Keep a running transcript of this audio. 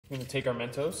We're gonna take our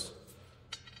Mentos,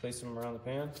 place them around the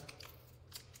pan,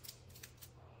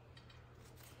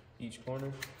 each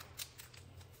corner.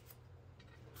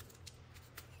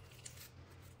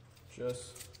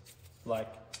 Just like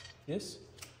this.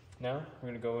 Now we're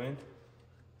gonna go in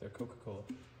their Coca-Cola.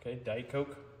 Okay, Diet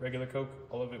Coke, regular Coke,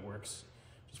 all of it works.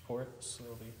 Just pour it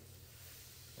slowly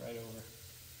right over.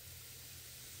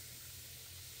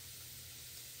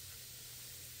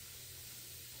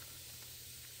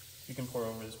 You can pour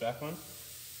over this back one,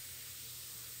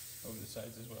 over the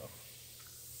sides as well.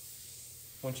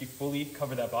 Once you fully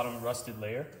cover that bottom rusted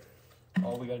layer,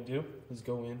 all we gotta do is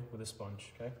go in with a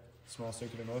sponge, okay? Small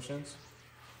circular motions.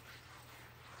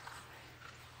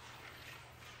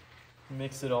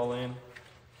 Mix it all in.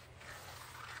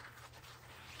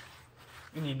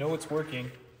 And you know it's working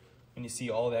when you see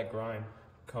all that grime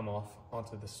come off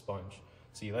onto the sponge.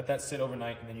 So you let that sit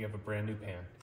overnight and then you have a brand new pan.